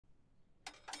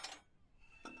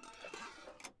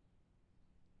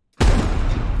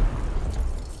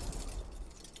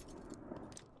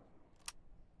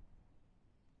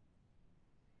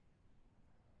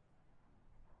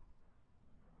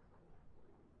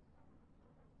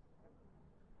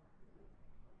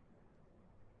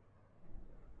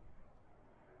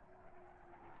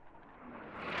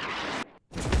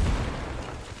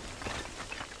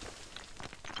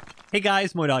Hey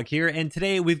guys, MoiDawg here, and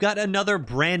today we've got another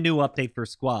brand new update for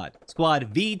Squad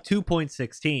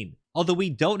v2.16. Although we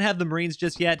don't have the Marines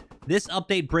just yet, this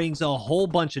update brings a whole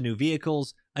bunch of new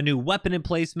vehicles, a new weapon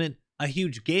emplacement, a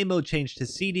huge game mode change to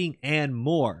seating, and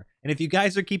more. And if you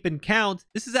guys are keeping count,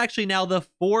 this is actually now the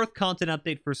 4th content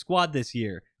update for Squad this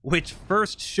year, which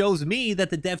first shows me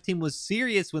that the dev team was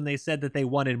serious when they said that they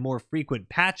wanted more frequent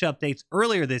patch updates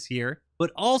earlier this year,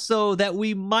 but also that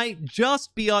we might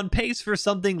just be on pace for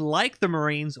something like the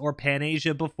Marines or Pan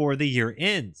Asia before the year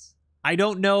ends. I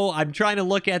don't know, I'm trying to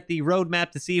look at the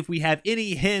roadmap to see if we have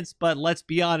any hints, but let's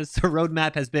be honest, the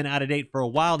roadmap has been out of date for a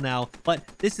while now,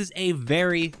 but this is a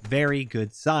very, very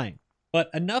good sign.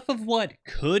 But enough of what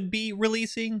could be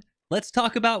releasing, let's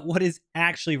talk about what is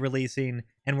actually releasing,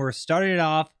 and we're starting it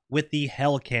off with the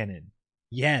Hell Cannon.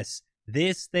 Yes,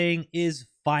 this thing is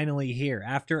finally here.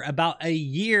 After about a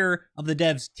year of the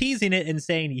devs teasing it and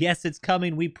saying, yes, it's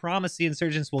coming, we promise the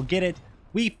insurgents will get it,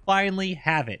 we finally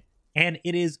have it, and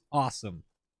it is awesome.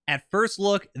 At first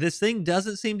look, this thing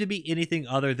doesn't seem to be anything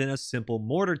other than a simple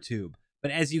mortar tube. But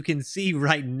as you can see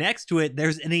right next to it,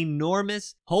 there's an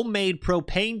enormous homemade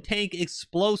propane tank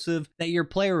explosive that your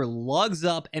player lugs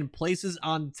up and places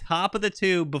on top of the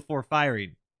tube before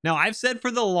firing. Now, I've said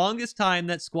for the longest time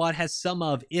that Squad has some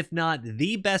of, if not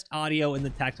the best audio in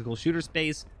the tactical shooter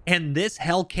space, and this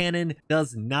Hell Cannon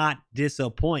does not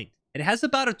disappoint. It has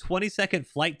about a 20-second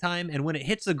flight time, and when it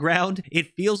hits the ground,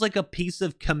 it feels like a piece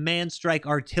of command strike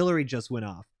artillery just went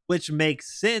off. Which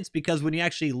makes sense because when you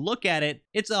actually look at it,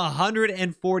 it's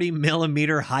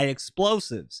 140mm high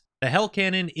explosives. The Hell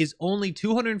Cannon is only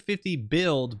 250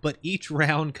 build, but each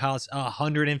round costs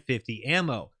 150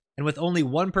 ammo. And with only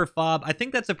one per fob, I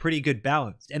think that's a pretty good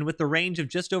balance. And with the range of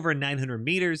just over 900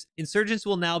 meters, insurgents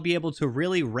will now be able to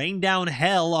really rain down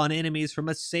hell on enemies from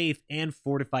a safe and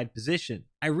fortified position.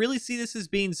 I really see this as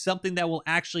being something that will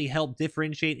actually help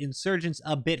differentiate insurgents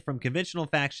a bit from conventional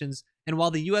factions, and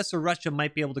while the US or Russia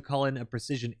might be able to call in a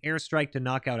precision airstrike to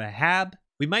knock out a HAB,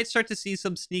 we might start to see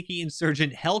some sneaky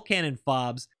insurgent Hell Cannon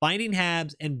fobs, finding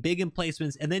HABs and big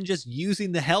emplacements, and then just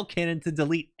using the Hell Cannon to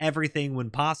delete everything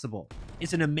when possible.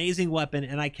 It's an amazing weapon,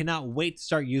 and I cannot wait to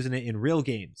start using it in real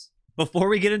games. Before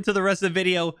we get into the rest of the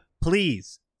video,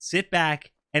 please sit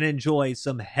back and enjoy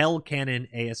some Hell Cannon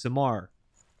ASMR.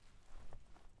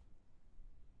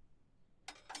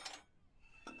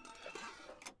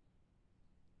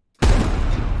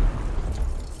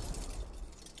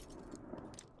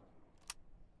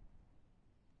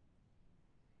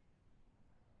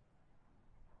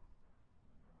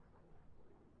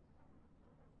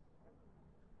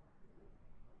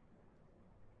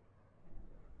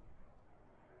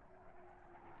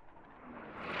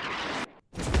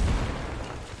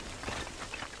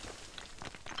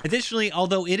 Additionally,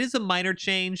 although it is a minor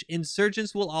change,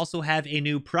 insurgents will also have a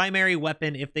new primary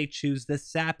weapon if they choose the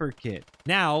Sapper kit.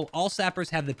 Now, all Sappers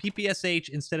have the PPSH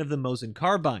instead of the Mosin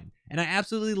carbine, and I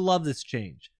absolutely love this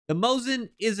change. The Mosin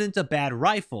isn't a bad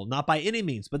rifle, not by any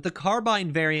means, but the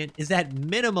carbine variant is at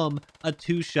minimum a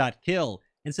 2-shot kill.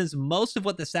 And since most of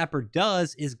what the Sapper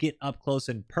does is get up close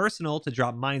and personal to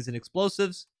drop mines and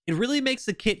explosives, it really makes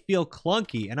the kit feel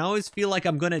clunky, and I always feel like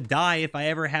I'm gonna die if I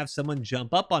ever have someone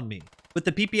jump up on me. With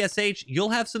the PPSH, you'll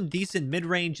have some decent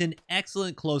mid-range and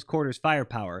excellent close quarters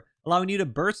firepower, allowing you to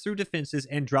burst through defenses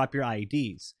and drop your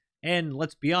IEDs. And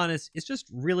let's be honest, it's just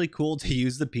really cool to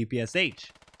use the PPSH.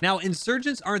 Now,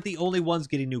 insurgents aren't the only ones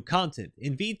getting new content.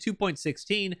 In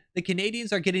v2.16, the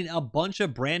Canadians are getting a bunch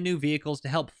of brand new vehicles to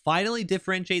help finally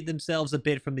differentiate themselves a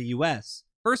bit from the US.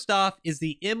 First off is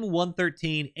the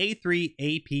M113 A3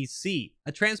 APC,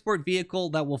 a transport vehicle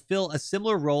that will fill a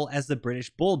similar role as the British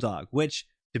Bulldog, which,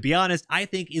 to be honest, I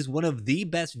think is one of the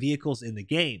best vehicles in the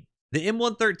game. The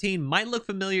M113 might look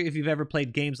familiar if you've ever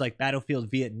played games like Battlefield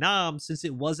Vietnam, since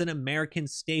it was an American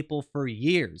staple for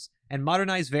years, and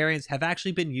modernized variants have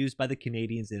actually been used by the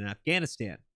Canadians in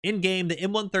Afghanistan. In-game, the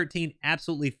M113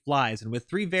 absolutely flies, and with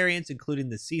 3 variants including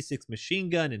the C6 machine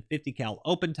gun and 50 cal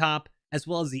open top, as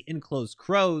well as the enclosed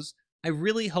crows, I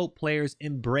really hope players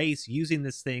embrace using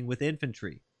this thing with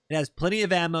infantry. It has plenty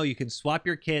of ammo, you can swap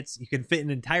your kits, you can fit an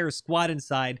entire squad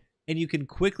inside, and you can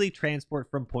quickly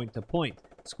transport from point to point.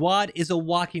 Squad is a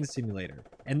walking simulator,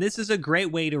 and this is a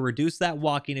great way to reduce that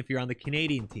walking if you're on the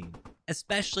Canadian team,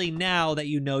 especially now that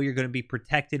you know you're going to be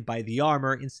protected by the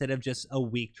armor instead of just a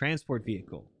weak transport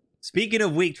vehicle. Speaking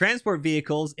of weak transport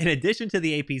vehicles, in addition to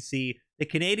the APC, the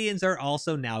Canadians are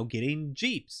also now getting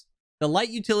Jeeps. The Light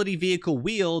Utility Vehicle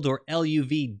Wheeled, or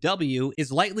LUVW,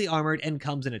 is lightly armored and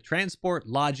comes in a transport,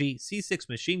 Logi, C6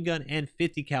 machine gun, and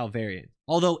 50 cal variant.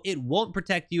 Although it won't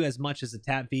protect you as much as the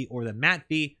TAP V or the MAT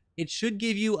V, It should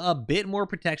give you a bit more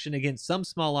protection against some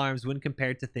small arms when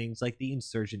compared to things like the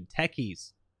Insurgent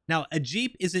Techies. Now, a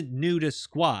Jeep isn't new to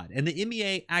Squad, and the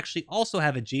MEA actually also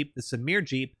have a Jeep, the Samir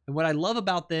Jeep, and what I love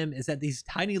about them is that these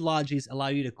tiny Logis allow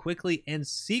you to quickly and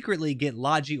secretly get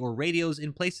Logi or radios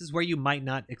in places where you might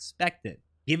not expect it.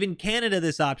 Giving Canada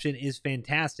this option is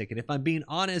fantastic, and if I'm being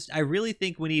honest, I really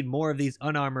think we need more of these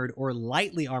unarmored or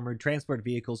lightly armored transport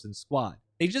vehicles in Squad.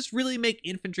 They just really make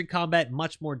infantry combat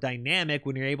much more dynamic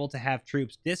when you're able to have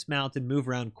troops dismount and move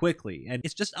around quickly, and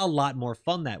it's just a lot more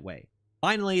fun that way.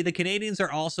 Finally, the Canadians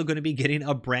are also going to be getting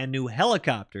a brand new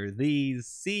helicopter, the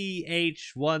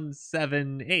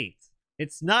CH-178.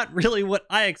 It's not really what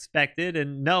I expected,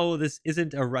 and no, this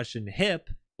isn't a Russian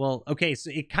hip. Well, okay, so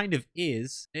it kind of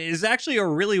is. It's actually a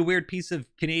really weird piece of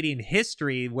Canadian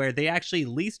history where they actually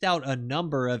leased out a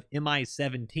number of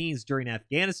Mi-17s during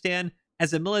Afghanistan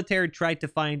as the military tried to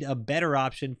find a better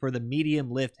option for the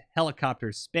medium-lift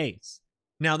helicopter space.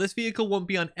 Now, this vehicle won't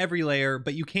be on every layer,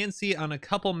 but you can see it on a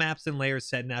couple maps and layers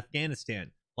set in Afghanistan,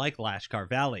 like Lashkar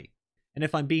Valley. And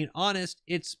if I'm being honest,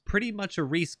 it's pretty much a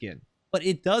reskin, but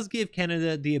it does give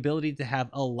Canada the ability to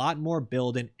have a lot more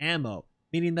build and ammo,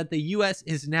 meaning that the US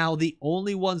is now the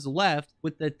only ones left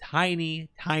with the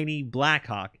tiny, tiny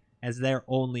Blackhawk as their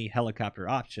only helicopter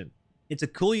option. It's a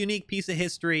cool, unique piece of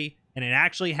history, and it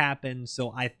actually happened,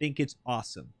 so I think it's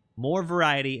awesome. More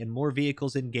variety and more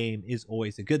vehicles in game is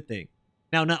always a good thing.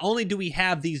 Now, not only do we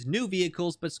have these new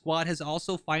vehicles, but Squad has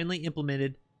also finally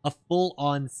implemented a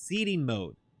full-on seating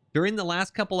mode. During the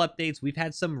last couple updates, we've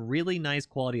had some really nice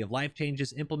quality of life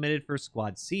changes implemented for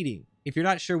Squad seating. If you're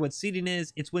not sure what seating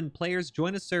is, it's when players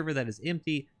join a server that is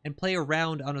empty and play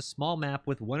around on a small map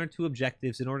with 1 or 2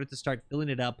 objectives in order to start filling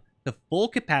it up to full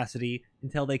capacity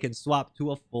until they can swap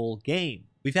to a full game.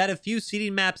 We've had a few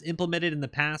seating maps implemented in the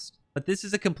past, but this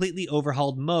is a completely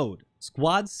overhauled mode.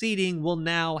 Squad seating will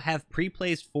now have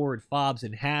pre-placed forward fobs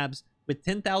and habs with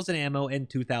 10,000 ammo and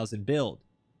 2,000 build.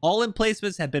 All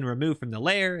emplacements have been removed from the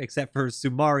layer, except for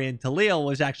Sumari and Talil,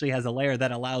 which actually has a layer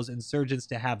that allows insurgents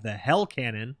to have the Hell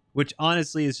Cannon, which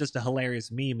honestly is just a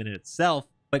hilarious meme in itself.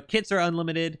 But kits are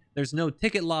unlimited, there's no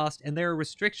ticket lost, and there are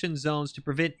restriction zones to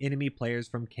prevent enemy players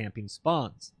from camping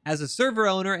spawns. As a server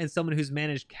owner and someone who's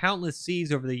managed countless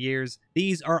seeds over the years,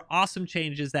 these are awesome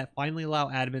changes that finally allow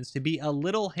admins to be a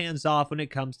little hands-off when it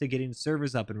comes to getting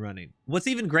servers up and running. What's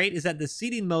even great is that the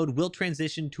seeding mode will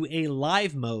transition to a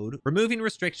live mode, removing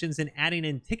restrictions and adding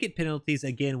in ticket penalties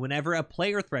again whenever a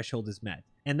player threshold is met.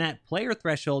 And that player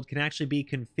threshold can actually be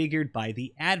configured by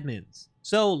the admins.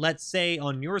 So let's say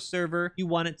on your server, you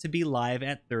want it to be live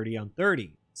at 30 on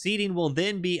 30. Seeding will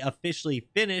then be officially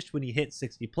finished when you hit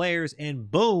 60 players, and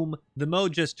boom, the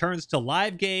mode just turns to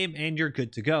live game and you're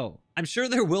good to go. I'm sure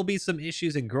there will be some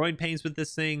issues and growing pains with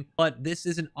this thing, but this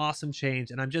is an awesome change,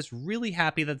 and I'm just really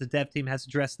happy that the dev team has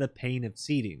addressed the pain of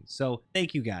seeding. So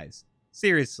thank you guys.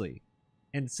 Seriously.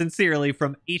 And sincerely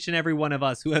from each and every one of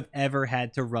us who have ever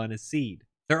had to run a seed.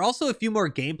 There are also a few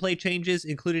more gameplay changes,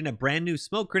 including a brand new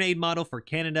smoke grenade model for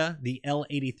Canada, the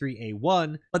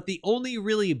L83A1, but the only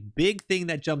really big thing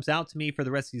that jumps out to me for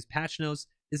the rest of these patch notes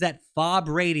is that fob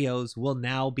radios will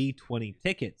now be 20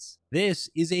 tickets. This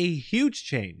is a huge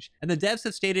change, and the devs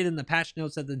have stated in the patch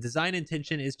notes that the design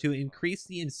intention is to increase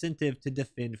the incentive to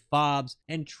defend fobs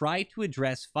and try to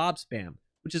address fob spam,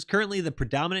 which is currently the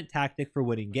predominant tactic for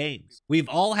winning games. We've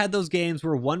all had those games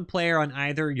where one player on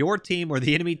either your team or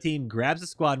the enemy team grabs a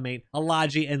squad mate, a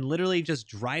Logi, and literally just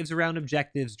drives around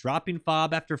objectives, dropping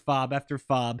fob after fob after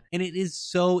fob, and it is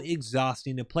so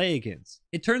exhausting to play against.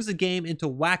 It turns the game into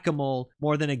whack-a-mole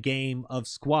more than a game of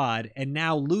squad, and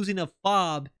now losing a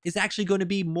fob is actually going to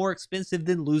be more expensive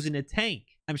than losing a tank.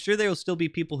 I'm sure there will still be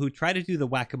people who try to do the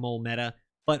whack-a-mole meta,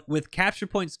 but with capture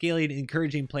point scaling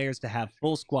encouraging players to have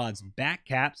full squads back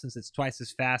cap, since it's twice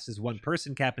as fast as one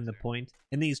person capping the point,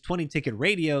 and these 20 ticket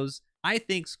radios, I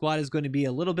think squad is going to be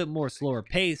a little bit more slower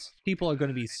paced, people are going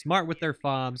to be smart with their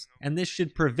fobs, and this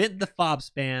should prevent the fob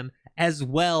spam as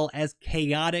well as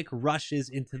chaotic rushes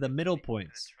into the middle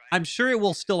points. I'm sure it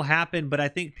will still happen, but I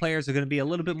think players are going to be a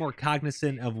little bit more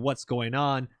cognizant of what's going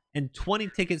on, and 20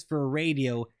 tickets for a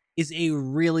radio is a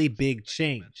really big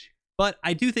change. But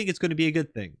I do think it's going to be a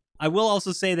good thing. I will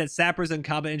also say that sappers and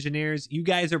combat engineers, you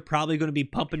guys are probably going to be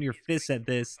pumping your fists at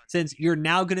this, since you're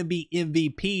now going to be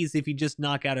MVPs if you just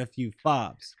knock out a few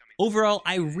fobs. Overall,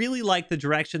 I really like the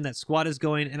direction that Squad is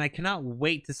going, and I cannot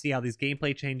wait to see how these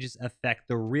gameplay changes affect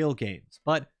the real games.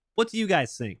 But what do you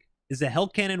guys think? Is the Hell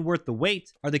Cannon worth the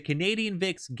wait? Are the Canadian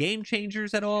Vics game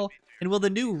changers at all? And will the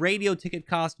new radio ticket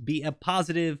cost be a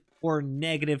positive or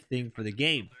negative thing for the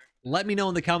game? Let me know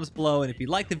in the comments below, and if you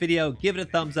liked the video, give it a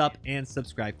thumbs up and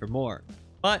subscribe for more.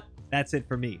 But That's it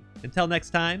for me. Until next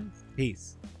time,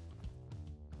 peace.